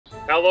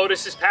Hello,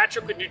 this is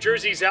Patrick with New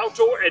Jersey's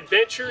Outdoor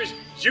Adventures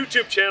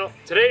YouTube channel.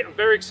 Today I'm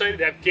very excited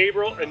to have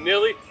Gabriel and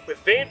Nilly with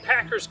Van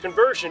Packers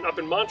Conversion up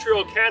in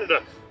Montreal,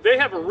 Canada. They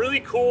have a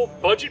really cool,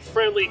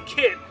 budget-friendly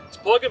kit. It's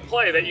plug and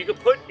play that you can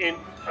put in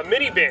a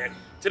minivan.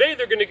 Today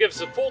they're going to give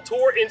us a full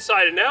tour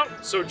inside and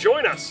out, so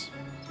join us.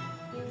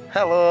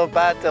 Hello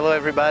Pat, hello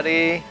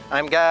everybody.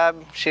 I'm Gab,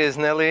 she is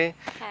Nelly.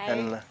 Hi.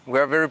 And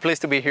we're very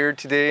pleased to be here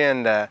today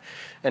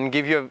and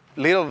give you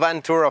a little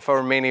van tour of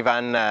our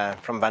minivan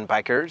from Van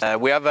Packers.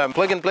 We have a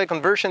plug-and-play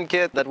conversion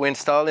kit that we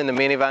install in the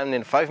minivan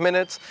in 5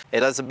 minutes.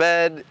 It has a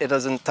bed, it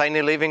has a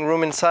tiny living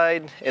room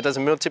inside, it has a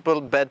multiple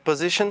bed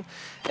position,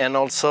 and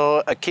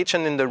also a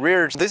kitchen in the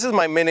rear. This is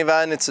my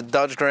minivan, it's a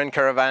Dodge Grand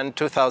Caravan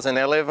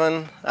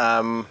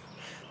 2011.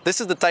 This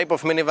is the type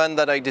of minivan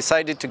that I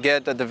decided to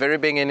get at the very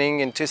beginning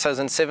in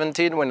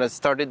 2017 when I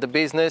started the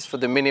business for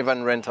the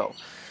minivan rental.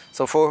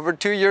 So for over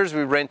 2 years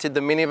we rented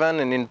the minivan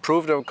and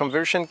improved our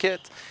conversion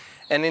kit.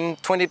 And in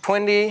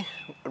 2020,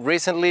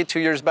 recently 2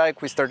 years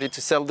back, we started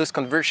to sell this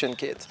conversion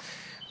kit.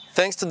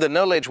 Thanks to the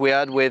knowledge we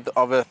had with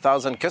over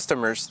 1,000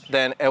 customers,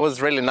 then it was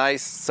really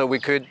nice so we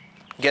could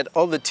get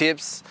all the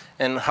tips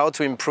and how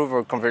to improve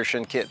our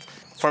conversion kit.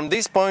 From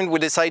this point, we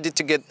decided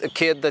to get a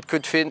kit that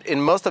could fit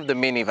in most of the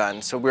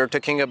minivans. So we're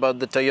talking about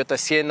the Toyota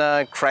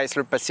Sienna,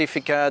 Chrysler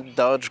Pacifica,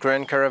 Dodge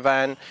Grand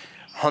Caravan,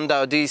 Honda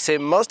Odyssey,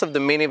 most of the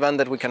minivan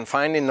that we can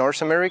find in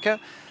North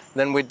America.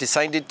 Then we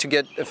decided to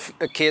get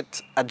a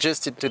kit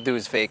adjusted to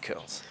those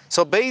vehicles.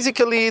 So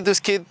basically this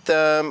kit,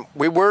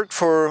 we worked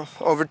for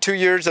over 2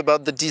 years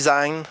about the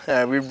design.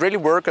 We really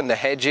work on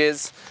the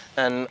edges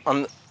and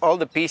on all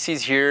the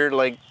pieces here,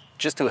 like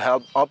just to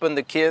help open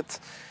the kit.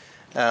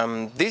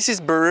 This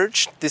is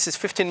birch, this is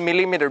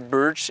 15mm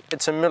birch,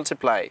 it's a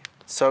multiply.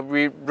 So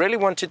we really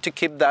wanted to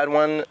keep that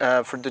one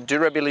for the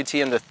durability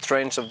and the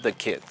strength of the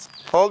kit.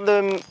 All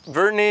the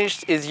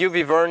varnish is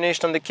UV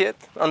varnished on the kit,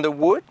 on the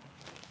wood,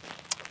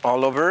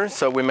 all over,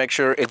 so we make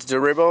sure it's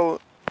durable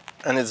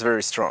and it's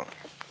very strong.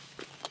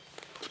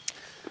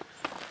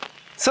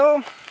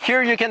 So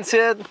here you can see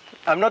it.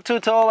 I'm not too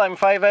tall, I'm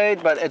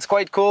 5'8", but it's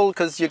quite cool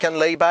because you can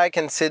lay back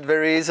and sit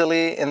very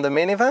easily in the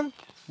minivan.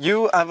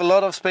 You have a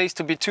lot of space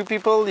to be two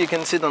people. You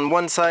can sit on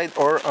one side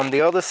or on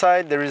the other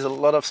side. There is a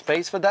lot of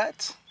space for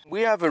that.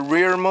 We have a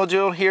rear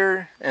module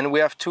here and we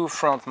have two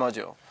front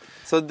modules.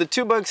 So the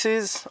two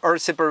boxes are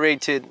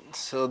separated.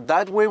 So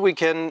that way we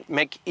can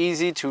make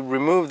easy to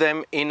remove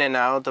them in and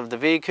out of the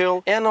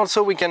vehicle. And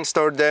also we can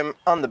store them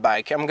on the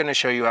back. I'm going to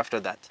show you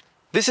after that.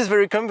 This is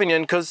very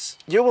convenient because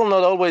you will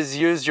not always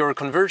use your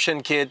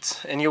conversion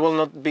kit and you will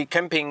not be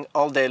camping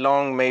all day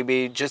long,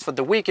 maybe just for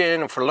the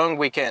weekend or for long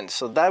weekends.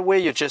 So that way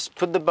you just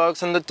put the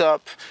box on the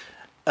top,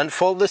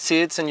 unfold the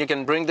seats, and you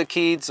can bring the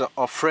kids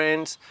or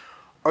friends,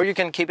 or you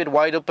can keep it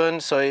wide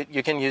open so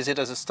you can use it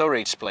as a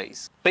storage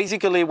place.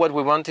 Basically what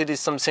we wanted is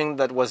something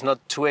that was not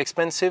too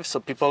expensive so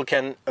people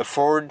can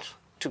afford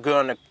to go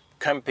on a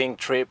camping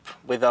trip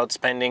without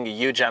spending a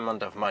huge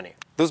amount of money.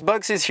 Those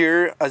boxes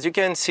here, as you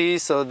can see,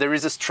 so there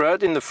is a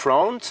strut in the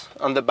front.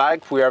 On the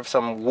back we have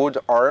some wood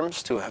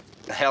arms to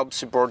help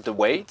support the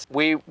weight.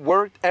 We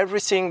worked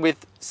everything with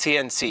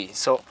CNC,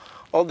 so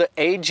all the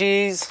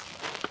edges,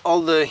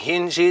 all the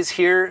hinges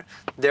here,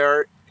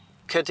 they're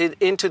cut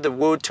into the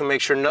wood to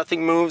make sure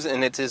nothing moves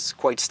and it is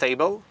quite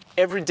stable.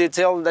 Every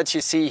detail that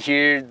you see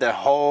here, the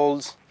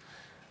holes,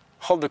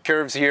 all the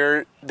curves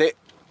here, they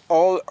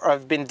all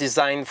have been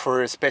designed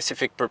for a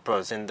specific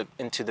purpose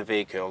into the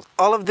vehicle.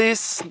 All of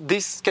this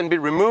can be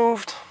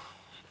removed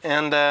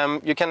and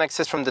you can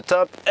access from the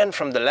top and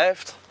from the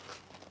left.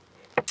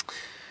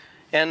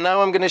 And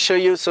now I'm going to show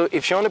you, so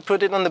if you want to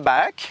put it on the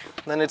back,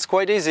 then it's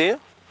quite easy.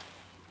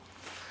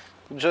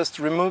 Just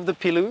remove the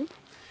pillow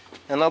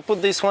and I'll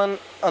put this one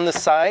on the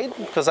side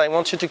because I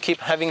want you to keep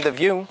having the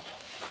view,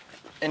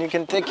 and you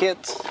can take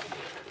it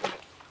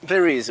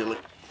very easily.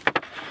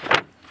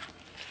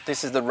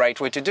 This is the right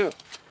way to do.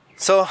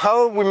 So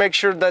how we make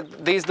sure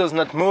that this does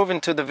not move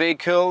into the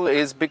vehicle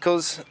is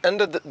because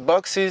under the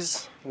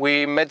boxes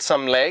we made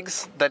some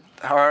legs that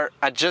are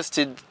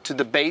adjusted to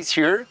the base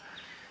here,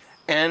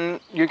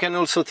 and you can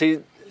also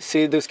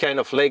see those kind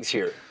of legs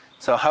here.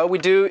 So how we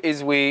do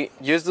is we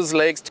use those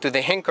legs to the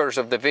anchors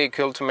of the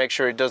vehicle to make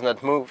sure it does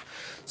not move.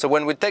 So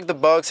when we take the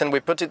box and we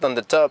put it on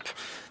the top,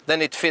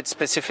 then it fits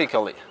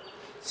specifically.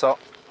 So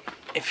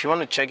if you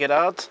want to check it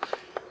out,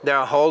 there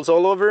are holes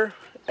all over.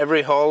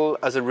 Every hole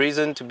has a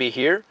reason to be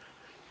here.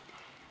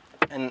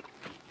 And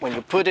when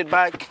you put it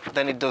back,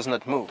 then it does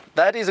not move.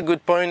 That is a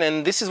good point,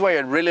 and this is why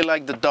I really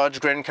like the Dodge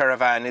Grand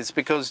Caravan, is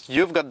because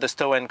you've got the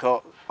stow and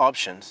go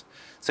options.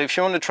 So if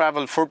you want to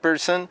travel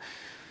 4-person,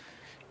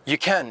 you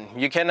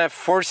can have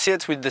 4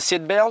 seats with the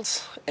seat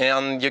belts,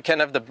 and you can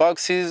have the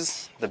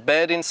boxes, the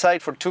bed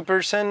inside for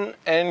 2-person,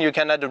 and you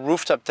can add a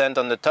rooftop tent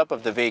on the top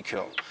of the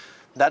vehicle.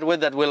 That way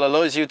that will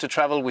allow you to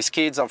travel with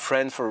kids or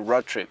friends for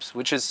road trips,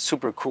 which is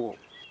super cool.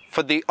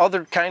 For the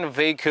other kind of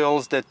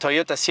vehicles, the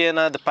Toyota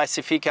Sienna, the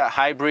Pacifica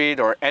Hybrid,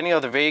 or any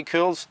other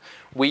vehicles,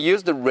 we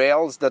use the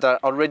rails that are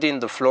already in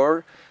the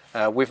floor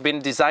We've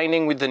been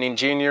designing with an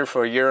engineer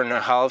for a year and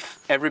a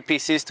half every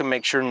pieces to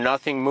make sure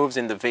nothing moves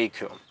in the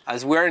vehicle.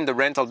 As we're in the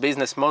rental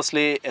business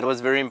mostly, it was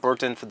very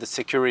important for the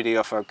security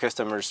of our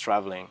customers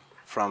traveling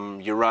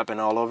from Europe and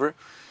all over.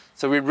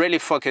 So we really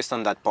focused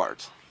on that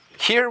part.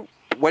 Here,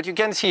 what you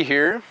can see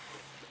here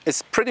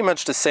is pretty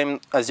much the same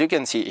as you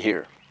can see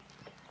here.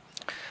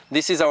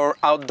 This is our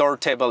outdoor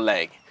table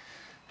leg.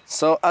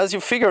 So as you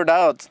figured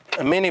out,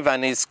 a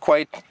minivan is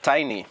quite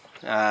tiny.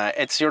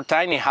 It's your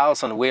tiny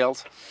house on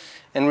wheels.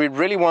 And we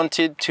really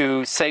wanted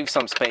to save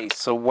some space.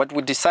 So what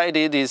we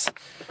decided is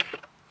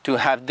to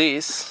have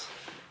this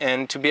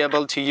and to be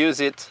able to use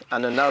it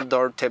on an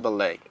outdoor table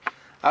leg.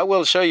 I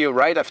will show you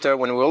right after,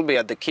 when we'll be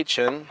at the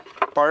kitchen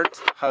part,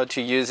 how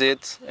to use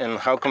it and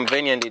how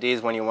convenient it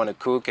is when you want to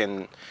cook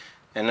and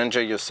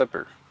enjoy your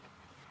supper.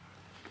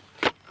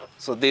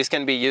 So this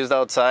can be used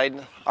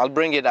outside. I'll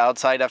bring it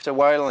outside after a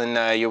while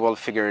and you will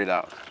figure it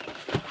out.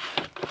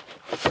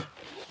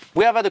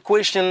 We have had a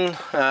question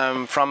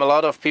from a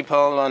lot of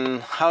people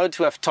on how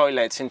to have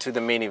toilets into the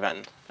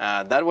minivan.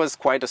 That was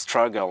quite a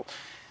struggle.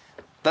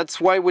 That's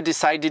why we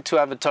decided to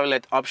have a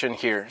toilet option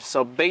here.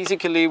 So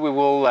basically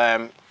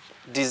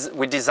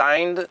we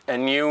designed a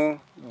new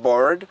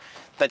board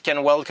that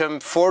can welcome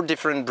 4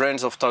 different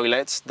brands of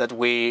toilets that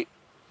we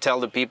tell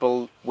the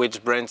people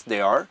which brands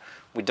they are.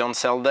 We don't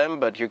sell them,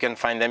 but you can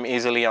find them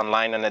easily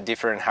online in a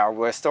different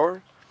hardware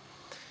store.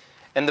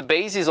 And the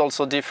base is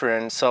also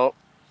different. So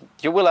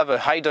you will have a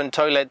hide-on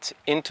toilet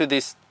into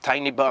this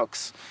tiny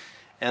box,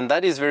 and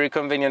that is very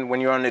convenient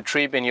when you're on a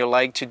trip and you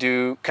like to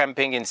do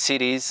camping in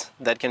cities.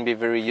 That can be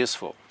very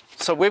useful.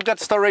 So we've got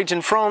storage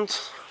in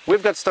front,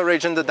 we've got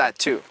storage under that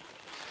too.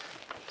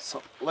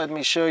 So let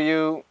me show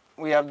you,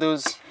 we have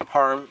those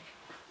arms.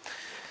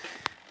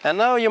 And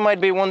now you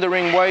might be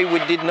wondering why we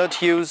did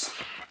not use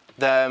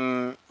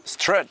the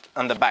strut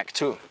on the back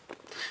too.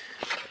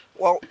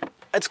 Well,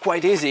 it's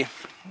quite easy.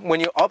 When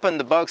you open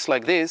the box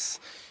like this,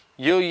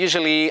 you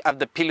usually have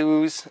the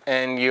pillows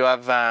and you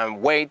have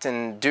weight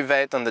and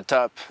duvet on the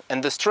top,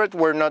 and the struts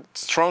were not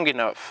strong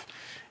enough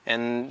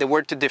and they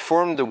were to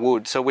deform the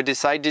wood, so we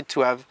decided to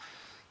have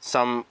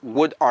some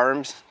wood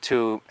arms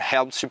to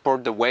help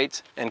support the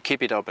weight and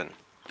keep it open.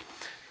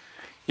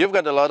 You've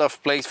got a lot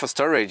of place for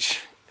storage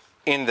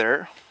in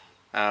there,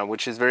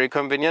 which is very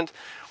convenient.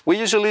 We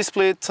usually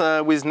split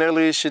with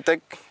Nelly. She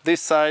take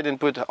this side and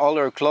put all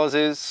her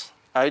clothes.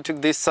 I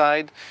took this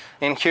side,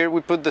 and here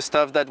we put the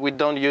stuff that we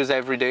don't use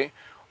every day,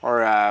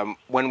 or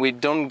when we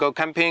don't go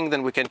camping,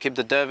 then we can keep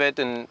the duvet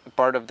and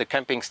part of the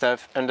camping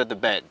stuff under the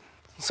bed.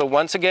 So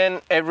once again,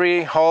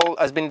 every hall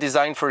has been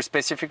designed for a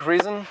specific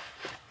reason.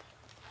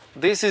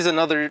 This is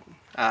another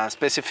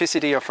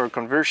specificity of our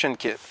conversion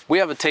kit. We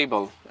have a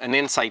table, an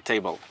inside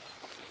table,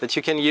 that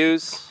you can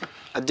use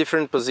at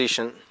different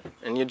position,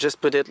 and you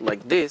just put it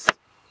like this,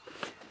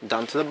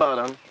 down to the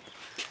bottom.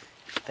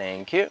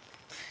 Thank you.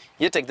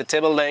 You take the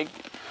table leg,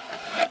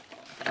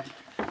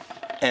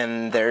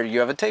 and there you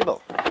have a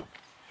table.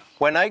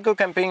 When I go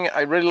camping,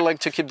 I really like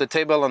to keep the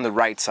table on the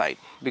right side,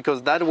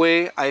 because that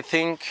way I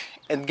think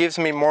it gives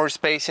me more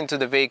space into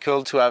the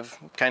vehicle to have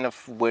kind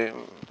of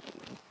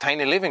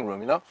tiny living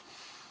room, you know?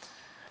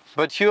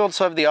 But you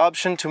also have the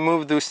option to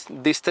move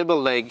this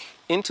table leg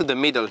into the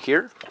middle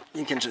here.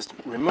 You can just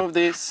remove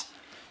this,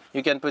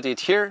 you can put it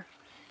here,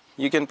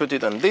 you can put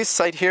it on this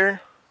side here,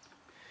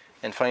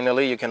 and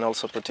finally, you can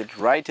also put it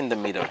right in the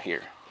middle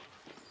here.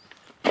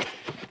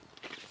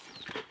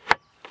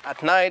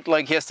 At night,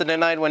 like yesterday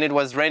night when it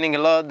was raining a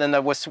lot, then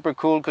that was super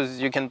cool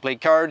because you can play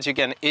cards, you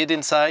can eat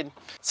inside.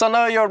 So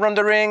now you're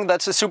wondering,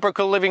 that's a super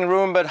cool living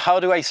room, but how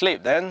do I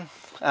sleep then?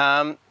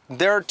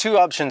 There are 2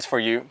 options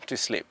for you to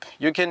sleep.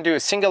 You can do a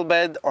single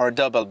bed or a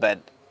double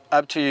bed,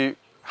 up to you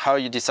how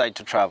you decide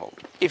to travel.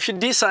 If you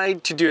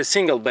decide to do a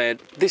single bed,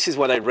 this is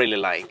what I really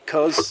like,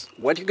 because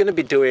what you're going to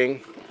be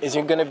doing is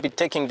you're going to be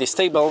taking this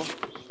table,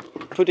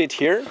 put it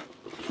here.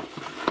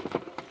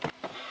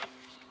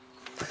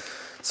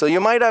 So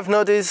you might have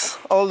noticed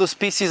all those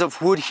pieces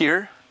of wood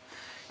here.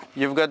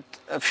 You've got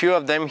a few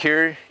of them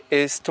here,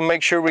 is to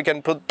make sure we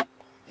can put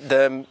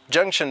the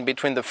junction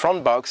between the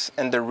front box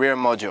and the rear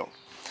module.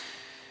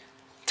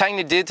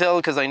 Tiny detail,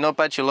 because I know,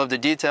 Pat, you love the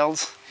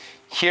details.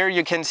 Here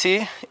you can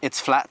see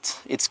it's flat,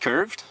 it's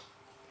curved,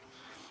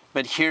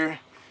 but here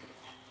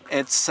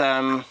it's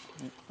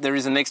there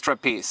is an extra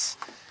piece.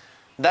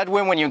 That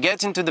way, when you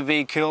get into the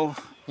vehicle,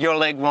 your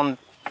leg won't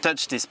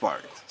touch this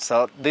part.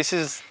 So this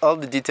is all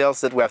the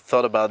details that we have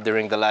thought about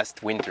during the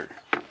last winter.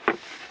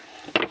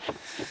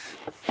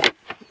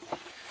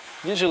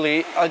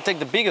 Usually, I'll take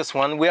the biggest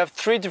one. We have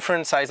 3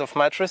 different sizes of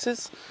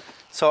mattresses.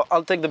 So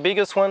I'll take the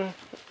biggest one,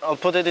 I'll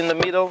put it in the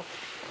middle,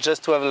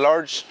 just to have a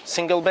large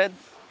single bed.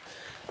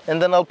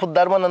 And then I'll put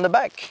that one on the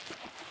back.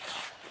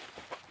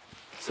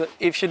 So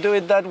if you do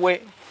it that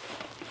way,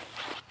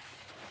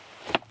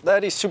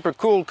 that is super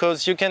cool,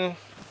 because you can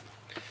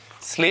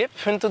sleep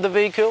into the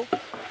vehicle,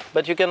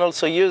 but you can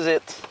also use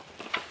it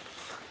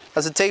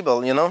as a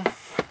table, you know?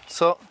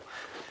 So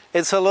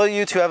it's allow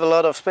you to have a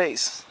lot of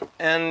space.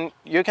 And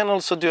you can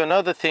also do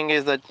another thing,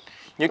 is that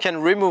you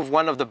can remove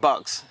one of the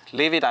boxes,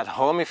 leave it at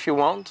home if you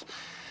want,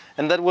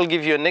 and that will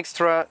give you an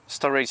extra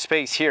storage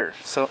space here.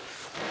 So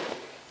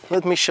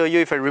let me show you.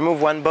 If I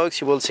remove one box,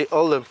 you will see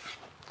all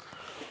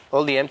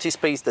the empty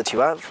space that you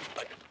have.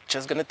 I'm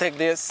just gonna take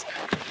this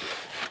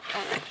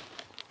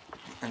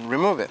and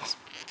remove it.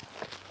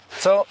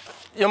 So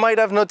you might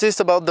have noticed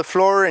about the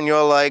floor and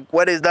you're like,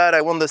 what is that?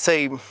 I want to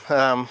say,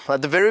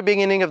 at the very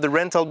beginning of the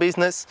rental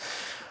business,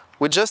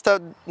 we just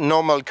had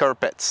normal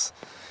carpets.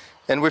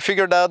 And we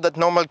figured out that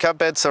normal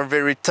carpets are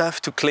very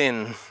tough to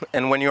clean.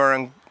 And when you're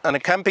on a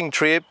camping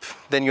trip,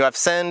 then you have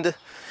sand,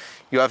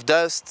 you have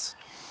dust.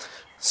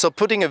 So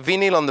putting a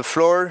vinyl on the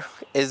floor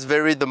is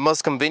the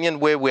most convenient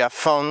way we have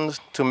found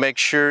to make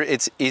sure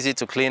it's easy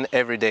to clean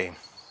every day.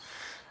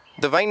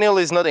 The vinyl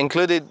is not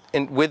included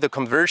with the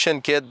conversion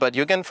kit, but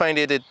you can find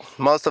it at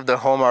most of the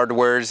home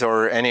hardwares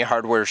or any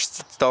hardware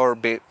store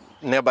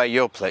nearby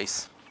your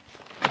place.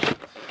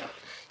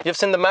 You've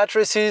seen the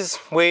mattresses.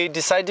 We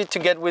decided to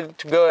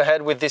go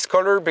ahead with this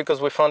color because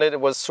we found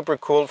it was super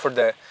cool for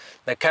the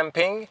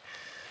camping.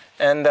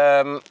 And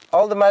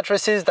all the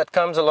mattresses that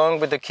comes along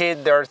with the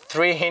kit, they are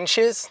 3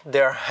 inches. They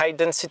are high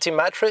density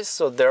mattress,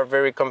 so they're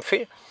very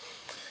comfy.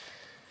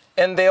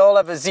 And they all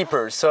have a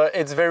zipper, so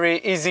it's very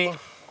easy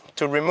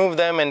to remove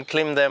them and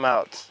clean them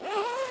out.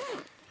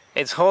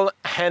 It's all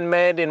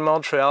handmade in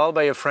Montreal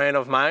by a friend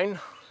of mine.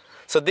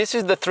 So this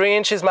is the 3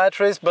 inches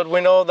mattress, but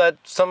we know that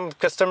some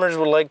customers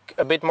would like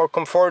a bit more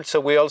comfort, so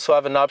we also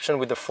have an option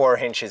with the 4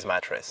 inches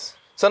mattress.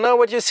 So now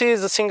what you see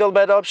is a single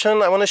bed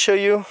option. I want to show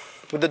you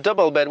with the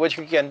double bed, what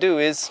you can do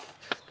is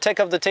take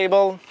off the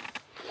table,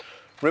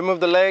 remove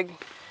the leg,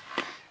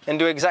 and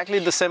do exactly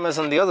the same as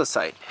on the other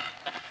side.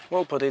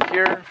 We'll put it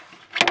here,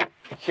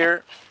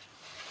 here,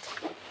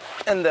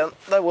 and then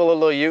that will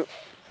allow you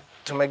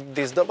to make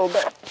this double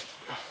bed.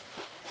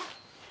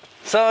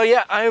 So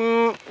yeah,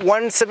 I'm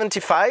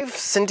 175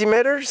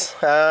 centimeters.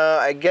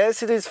 I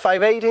guess it is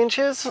 5'8"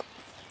 inches,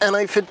 and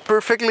I fit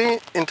perfectly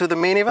into the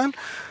minivan.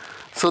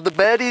 So the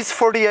bed is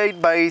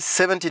 48 by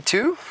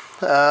 72.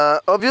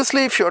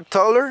 Obviously, if you're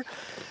taller,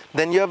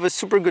 then you have a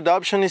super good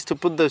option is to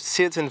put the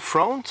seats in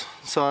front.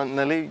 So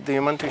Nelly, do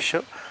you want to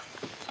show?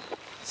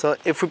 So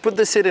if we put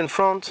the seat in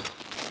front,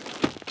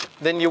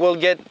 then you will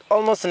get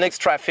almost an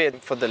extra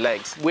fit for the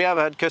legs. We have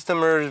had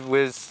customers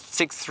with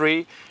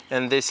 6'3",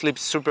 and they sleep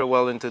super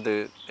well into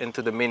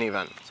the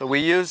minivan. So we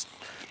used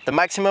the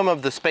maximum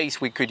of the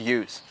space we could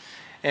use.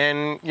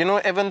 And you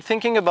know, even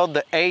thinking about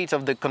the height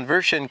of the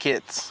conversion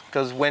kits,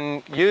 because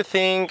when you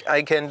think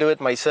I can do it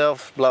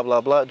myself, blah,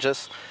 blah, blah,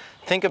 just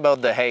think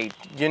about the height.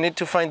 You need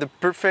to find the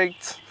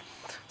perfect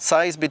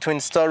size between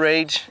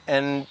storage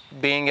and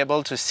being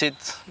able to sit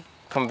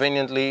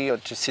conveniently or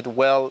to sit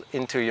well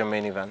into your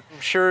minivan. I'm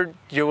sure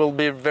you will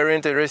be very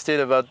interested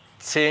about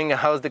seeing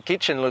how the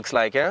kitchen looks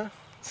like, yeah?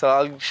 So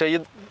I'll show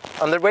you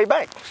on the way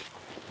back.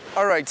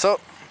 All right, so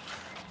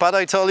Pat,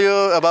 I told you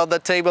about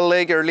that table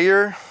leg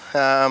earlier.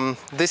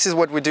 This is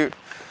what we do.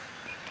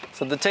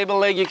 So the table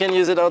leg, you can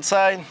use it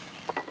outside.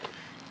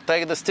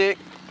 Take the stick.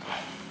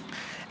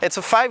 It's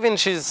a 5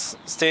 inches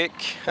stick,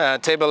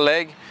 table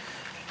leg.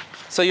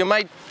 So you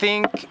might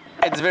think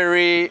it's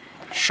very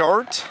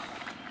short,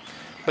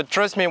 but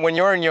trust me, when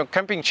you're in your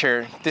camping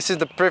chair, this is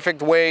the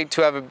perfect way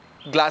to have a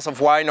glass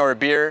of wine or a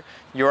beer.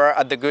 You are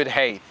at the good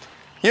height.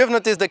 You have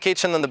noticed the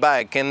kitchen on the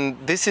back, and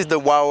this is the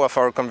wow of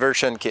our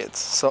conversion kits.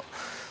 So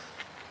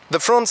the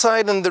front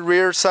side and the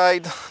rear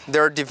side,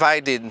 they're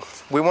divided.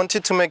 We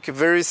wanted to make a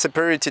very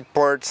separated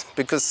part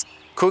because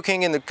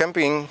cooking in the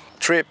camping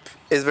trip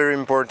is very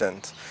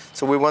important.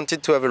 So we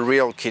wanted to have a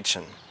real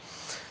kitchen.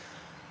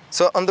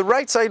 So on the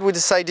right side, we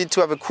decided to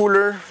have a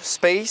cooler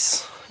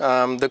space.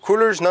 The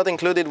cooler is not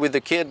included with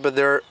the kit, but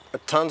there are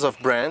tons of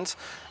brands.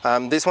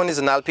 This one is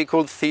an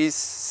Alpicool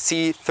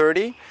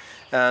C30,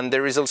 and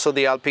there is also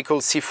the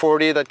Alpicool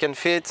C40 that can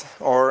fit,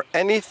 or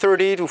any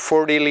 30 to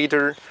 40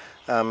 liter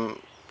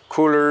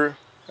cooler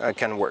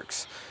can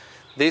works.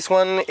 This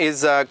one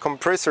is a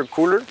compressor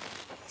cooler.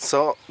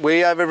 So we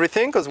have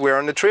everything because we're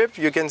on the trip.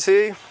 You can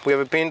see we have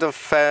a pint of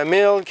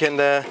milk and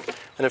a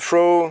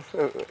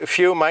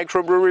few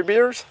microbrewery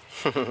beers.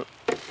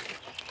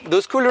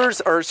 Those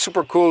coolers are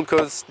super cool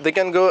because they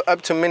can go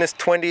up to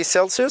 -20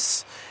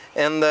 Celsius.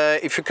 And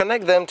if you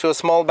connect them to a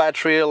small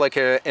battery like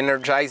an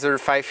Energizer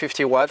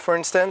 550 watt, for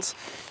instance,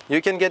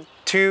 you can get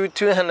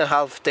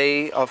 2.5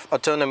 days of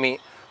autonomy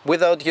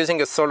without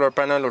using a solar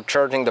panel or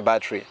charging the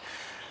battery.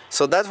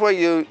 So that's why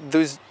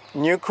those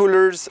new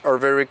coolers are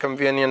very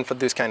convenient for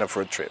this kind of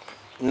road trip.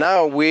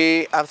 Now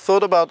we have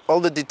thought about all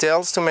the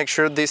details to make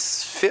sure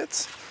this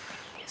fits.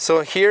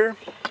 So here,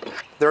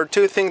 there are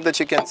two things that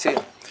you can see.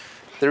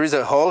 There is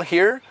a hole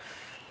here.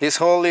 This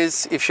hole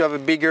is if you have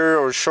a bigger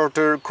or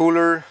shorter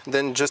cooler,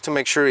 then just to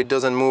make sure it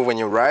doesn't move when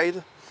you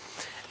ride.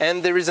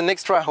 And there is an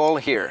extra hole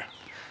here.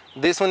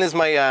 This one is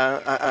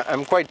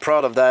I'm quite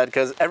proud of that,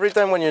 because every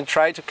time when you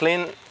try to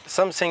clean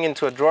something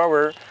into a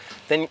drawer,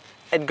 then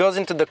it goes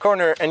into the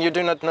corner and you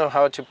do not know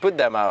how to put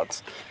them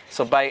out.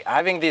 So by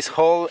having this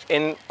hole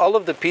in all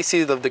of the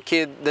pieces of the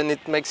kit, then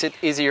it makes it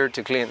easier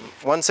to clean.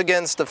 Once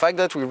again, it's the fact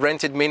that we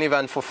rented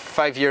minivan for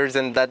 5 years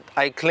and that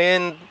I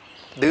cleaned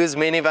those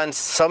minivans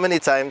so many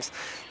times,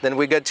 then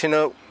we get to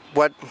know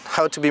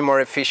how to be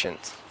more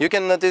efficient. You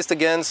can notice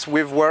again,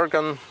 we've worked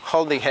on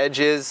all the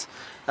edges,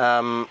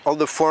 all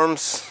the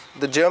forms.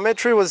 The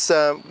geometry was,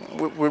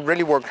 we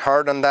really worked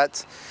hard on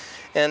that.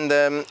 And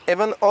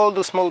even all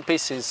the small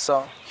pieces.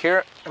 So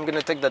here, I'm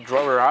gonna take that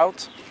drawer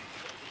out.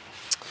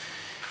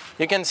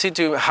 You can see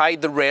to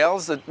hide the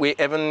rails that we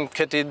even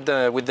cut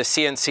it with the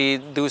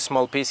CNC, those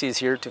small pieces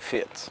here to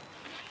fit.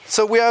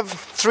 So we have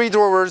 3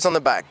 drawers on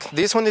the back.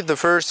 This one is the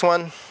first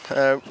one.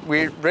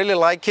 We really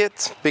like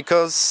it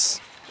because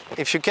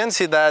if you can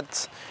see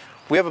that,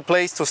 we have a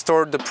place to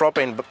store the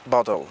propane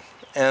bottle.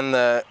 And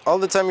all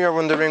the time you're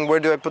wondering, where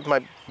do I put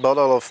my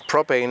bottle of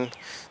propane?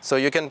 So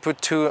you can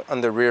put 2 on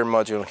the rear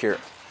module here.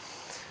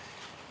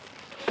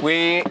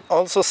 We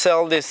also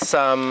sell this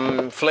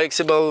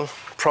flexible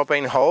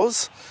propane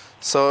hose.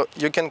 So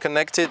you can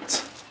connect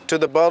it to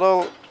the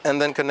bottle and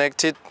then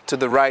connect it to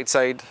the right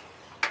side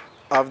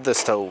of the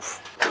stove.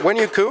 When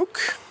you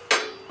cook,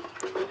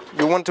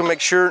 you want to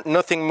make sure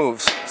nothing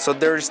moves. So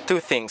there's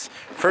 2 things.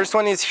 First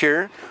one is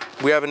here.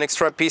 We have an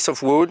extra piece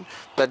of wood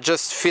that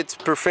just fits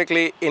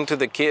perfectly into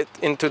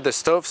the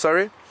stove,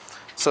 sorry.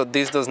 So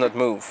this does not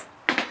move.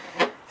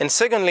 And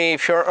secondly,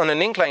 if you're on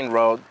an inclined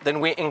road,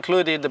 then we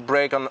included the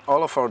brake on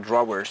all of our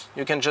drawers.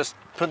 You can just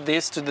put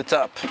this to the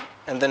top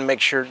and then make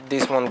sure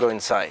this won't go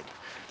inside.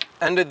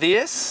 Under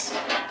this,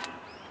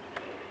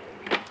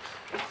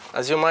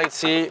 as you might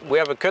see, we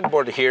have a cut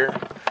board here,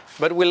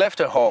 but we left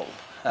a hole.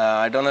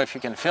 I don't know if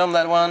you can film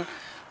that one.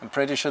 I'm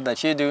pretty sure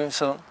that you do.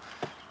 So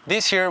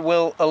this here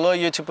will allow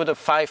you to put a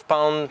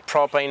 5-pound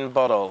propane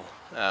bottle.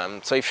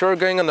 So if you're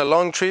going on a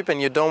long trip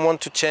and you don't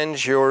want to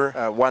change your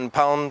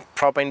 1-pound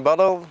propane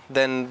bottle,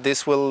 then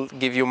this will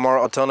give you more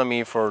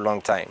autonomy for a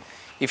long time.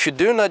 If you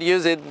do not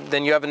use it,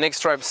 then you have an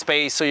extra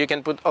space so you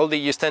can put all the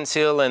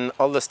utensils and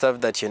all the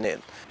stuff that you need.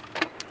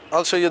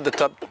 I'll show you the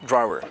top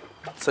drawer.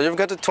 So you've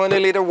got a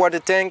 20-liter water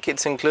tank,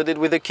 it's included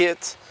with the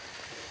kit.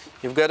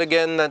 You've got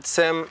again that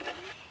same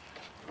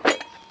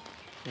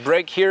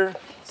brake here,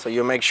 so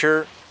you make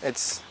sure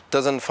it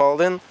doesn't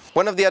fall in.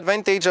 One of the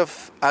advantages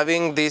of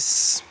having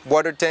this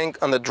water tank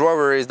on the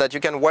drawer is that you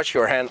can wash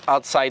your hand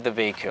outside the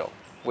vehicle,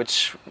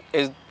 which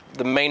is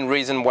the main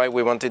reason why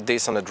we wanted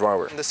this on the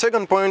drawer. The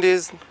second point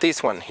is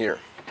this one here.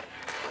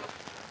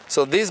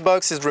 So this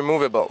box is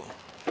removable.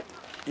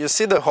 You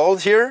see the hole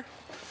here?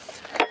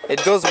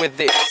 It goes with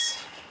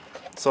this.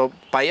 So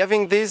by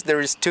having this,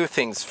 there is 2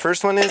 things.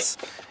 First one is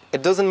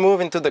it doesn't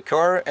move into the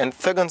car, and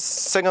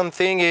second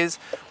thing is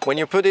when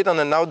you put it on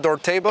an outdoor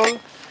table,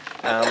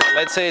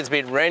 let's say it's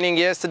been raining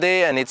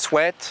yesterday and it's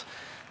wet,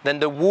 then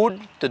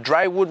the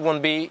dry wood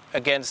won't be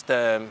against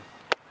the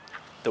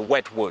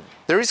wet wood.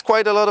 There is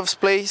quite a lot of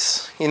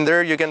space in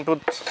there. You can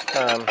put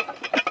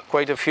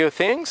quite a few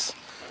things.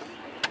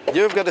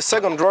 You've got a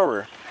second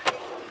drawer.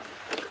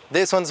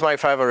 This one's my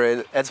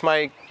favorite. It's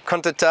my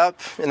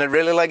countertop, and I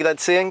really like that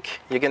sink.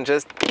 You can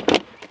just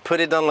put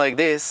it on like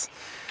this.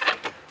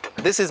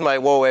 This is my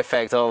wow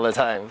effect all the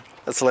time.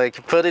 It's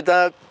like put it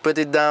up, put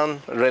it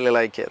down. I really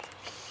like it.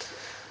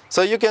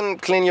 So you can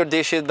clean your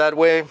dishes that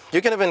way.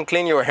 You can even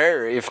clean your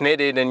hair if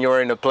needed and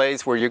you're in a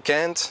place where you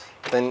can't.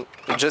 Then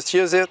you just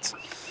use it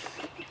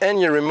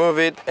and you remove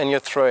it and you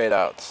throw it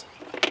out.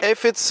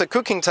 If it's a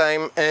cooking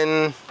time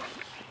and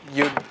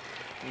you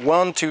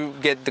want to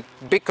get the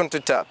big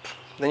countertop,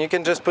 then you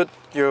can just put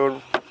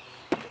your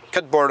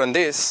cut board on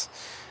this,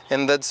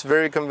 and that's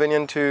very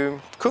convenient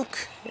to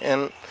cook.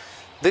 And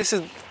this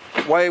is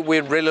why we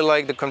really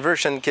like the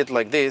conversion kit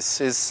like this.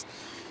 Is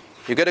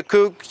you get to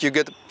cook, you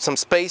get some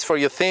space for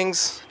your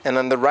things, and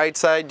on the right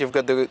side you've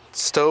got the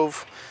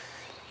stove.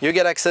 You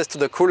get access to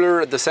the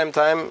cooler at the same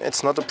time.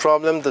 It's not a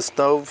problem. The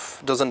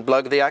stove doesn't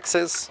block the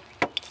access.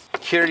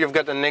 Here you've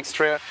got an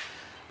extra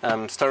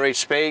storage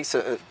space,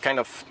 a kind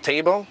of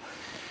table.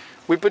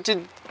 We put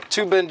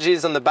 2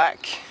 benches on the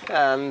back,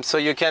 so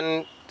you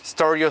can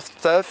store your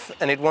stuff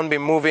and it won't be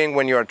moving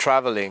when you are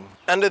traveling.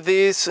 Under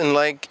this, and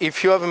like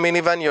if you have a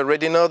minivan, you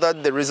already know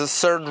that there is a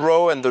 3rd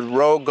row and the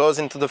row goes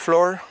into the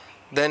floor.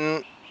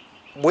 Then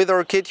with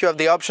our kit you have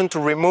the option to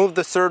remove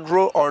the 3rd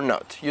row or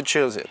not. You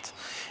choose it.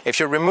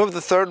 If you remove the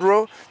 3rd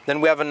row, then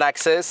we have an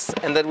access,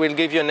 and that will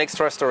give you an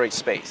extra storage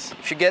space.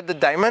 If you get the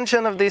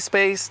dimension of this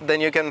space,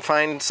 then you can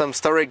find some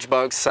storage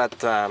box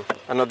at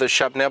another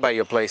shop nearby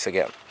your place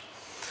again.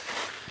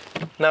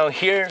 Now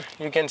here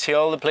you can see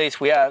all the place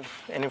we have,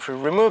 and if we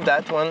remove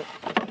that one,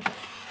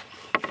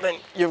 then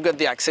you've got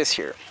the access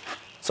here.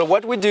 So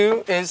what we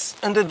do is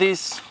under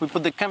this we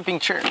put the camping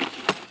chair.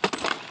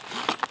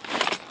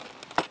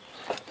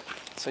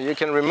 So you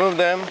can remove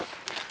them,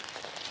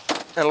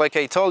 and like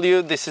I told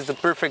you, this is the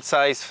perfect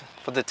size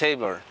for the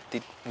table,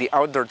 the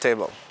outdoor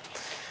table.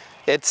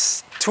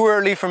 It's too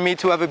early for me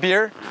to have a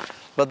beer,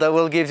 but that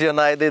will give you an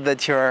idea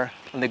that you're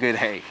on the good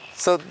hay.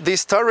 So this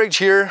storage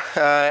here,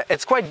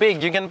 it's quite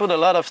big. You can put a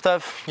lot of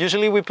stuff.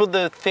 Usually we put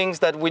the things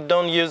that we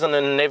don't use on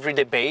an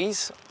everyday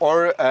basis,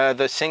 or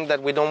the thing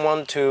that we don't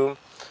want to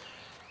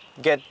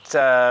get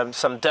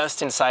some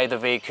dust inside the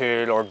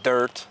vehicle or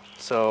dirt.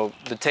 So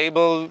the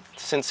table,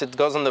 since it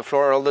goes on the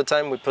floor all the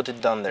time, we put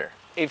it down there.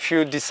 If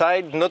you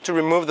decide not to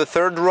remove the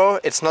third row,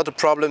 it's not a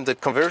problem. The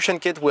conversion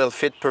kit will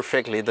fit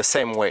perfectly the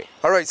same way.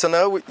 All right, so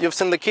now you've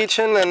seen the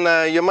kitchen,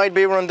 and you might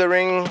be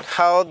wondering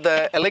how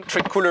the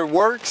electric cooler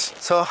works.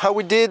 So how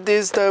we did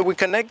is that we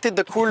connected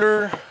the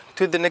cooler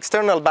to an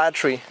external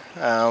battery.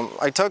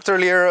 I talked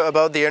earlier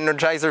about the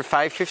Energizer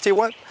 550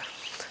 watt.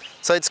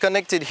 So it's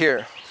connected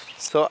here.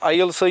 So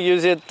I also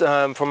use it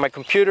for my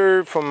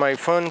computer, for my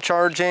phone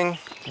charging.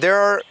 There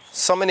are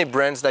so many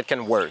brands that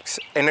can work.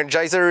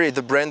 Energizer is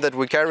the brand that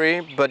we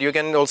carry, but you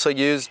can also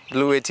use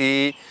Blue AT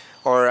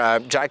or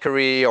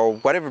Jackery or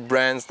whatever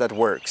brands that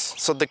works.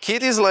 So the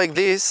kit is like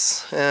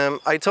this.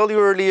 I told you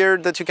earlier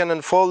that you can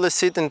unfold the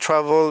seat and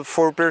travel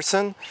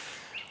 4-person.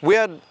 We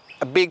had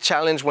a big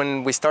challenge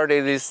when we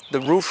started this. The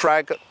roof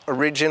rack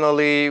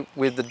originally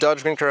with the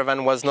Dodge Grand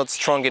Caravan was not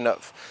strong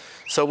enough.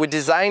 So we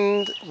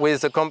designed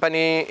with a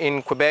company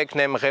in Quebec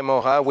named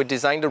Remora, we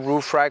designed a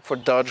roof rack for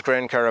Dodge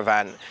Grand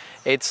Caravan.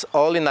 It's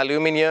all in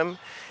aluminum,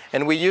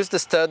 and we use the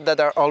studs that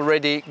are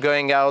already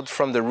going out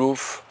from the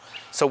roof,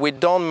 so we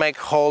don't make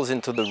holes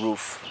into the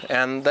roof.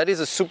 And that is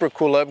a super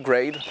cool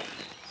upgrade,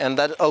 and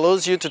that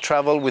allows you to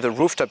travel with a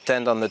rooftop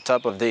tent on the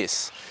top of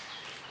this.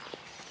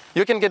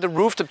 You can get a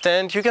rooftop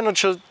tent. You can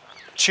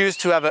choose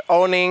to have an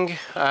awning.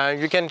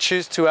 You can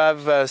choose to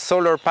have a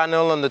solar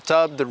panel on the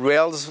top. The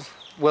rails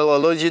will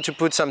allow you to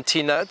put some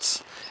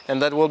T-nuts, and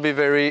that will be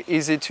very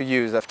easy to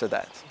use after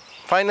that.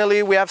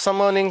 Finally, we have some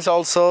awnings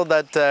also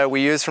that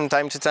we use from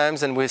time to time,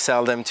 and we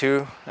sell them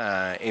too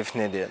if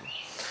needed.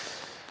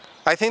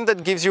 I think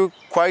that gives you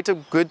quite a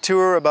good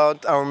tour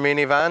about our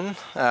minivan.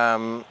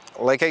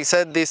 Like I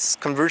said, this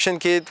conversion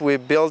kit, we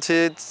built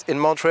it in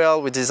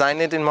Montreal, we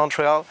designed it in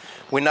Montreal.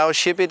 We now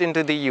ship it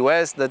into the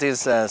US. That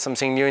is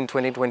something new in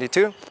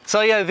 2022.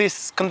 So yeah,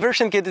 this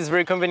conversion kit is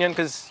very convenient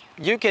because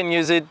you can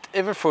use it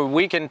either for a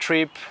weekend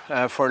trip,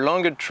 for a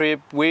longer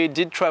trip. We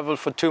did travel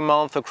for 2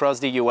 months across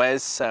the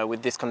US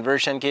with this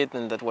conversion kit,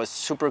 and that was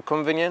super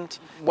convenient.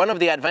 One of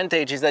the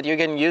advantages is that you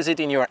can use it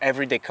in your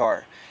everyday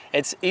car.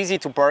 It's easy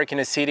to park in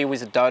a city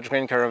with a Dodge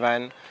Grand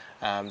Caravan.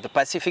 The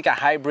Pacifica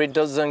Hybrid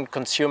doesn't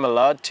consume a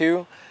lot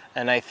too,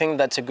 and I think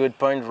that's a good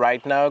point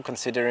right now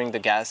considering the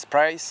gas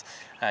price.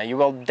 You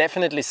will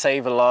definitely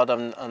save a lot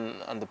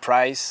on the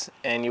price,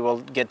 and you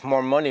will get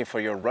more money for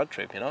your road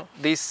trip, you know.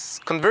 This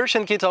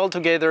conversion kit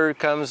altogether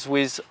comes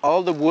with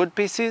all the wood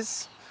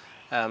pieces,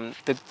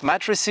 the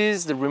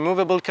mattresses, the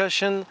removable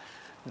cushion,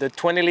 the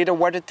 20-liter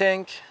water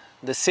tank,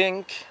 the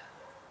sink,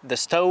 the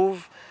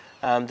stove,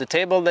 the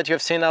table that you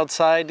have seen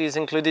outside is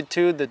included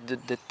too,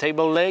 the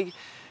table leg.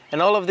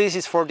 And all of this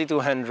is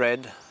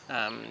 $4,200.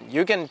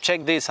 You can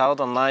check this out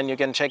online. You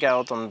can check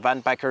out on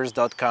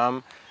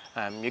vanpackers.com.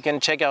 You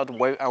can check out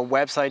our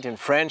website in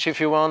French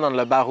if you want on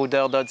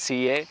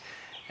lebaroudeur.ca,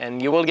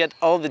 and you will get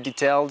all the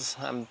details.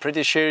 I'm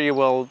pretty sure you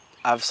will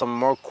have some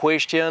more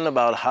questions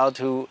about how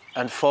to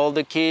unfold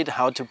the kit,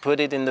 how to put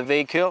it in the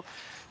vehicle.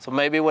 So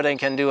maybe what I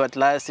can do at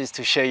last is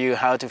to show you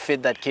how to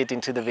fit that kit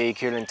into the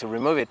vehicle and to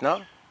remove it,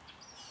 no?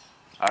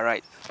 All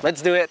right,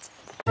 let's do it.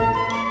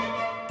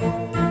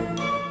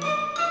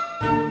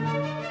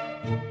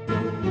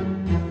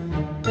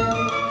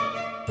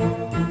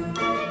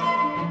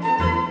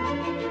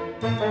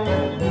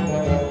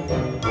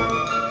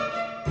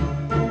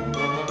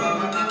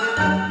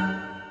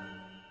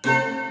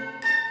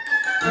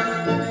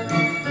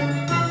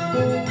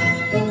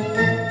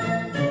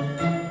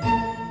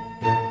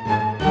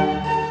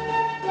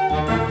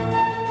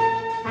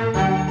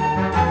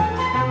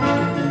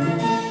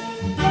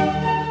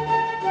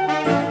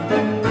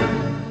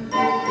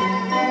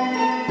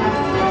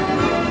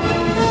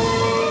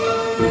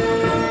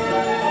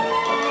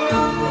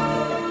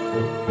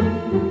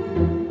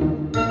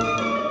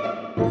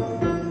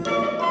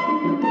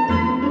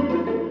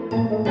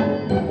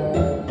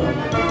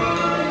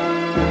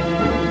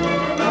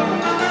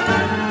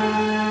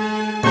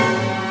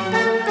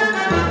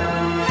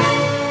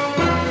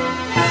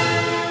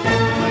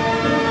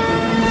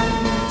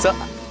 So,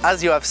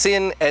 as you have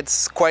seen,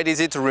 it's quite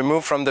easy to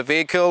remove from the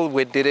vehicle.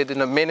 We did it in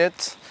a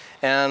minute.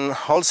 And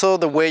also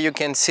the way you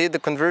can see the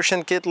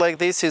conversion kit like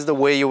this is the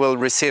way you will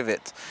receive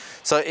it.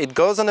 So it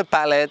goes on a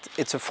pallet,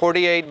 it's a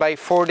 48 by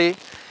 40,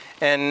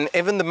 and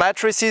even the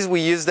mattresses,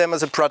 we use them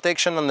as a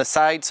protection on the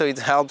side, so it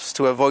helps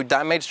to avoid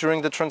damage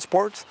during the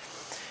transport.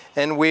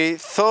 And we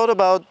thought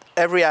about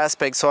every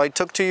aspect. So I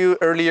talked to you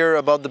earlier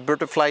about the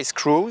butterfly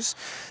screws.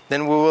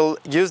 Then we will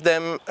use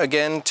them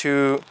again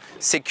to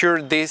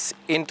secure this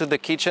into the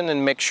kitchen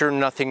and make sure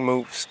nothing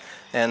moves.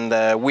 And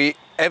we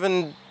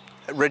even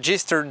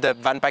registered the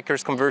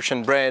Vanpackers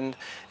conversion brand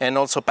and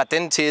also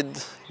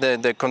patented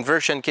the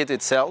conversion kit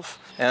itself.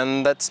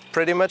 And that's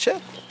pretty much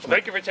it.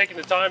 Thank you for taking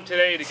the time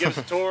today to give us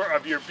a tour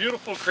of your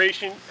beautiful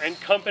creation and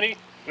company.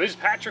 This is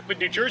Patrick with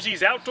New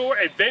Jersey's Outdoor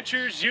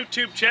Adventures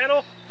YouTube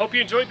channel. Hope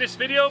you enjoyed this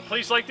video.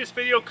 Please like this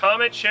video,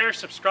 comment, share,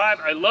 subscribe.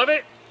 I love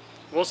it.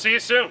 We'll see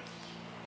you soon.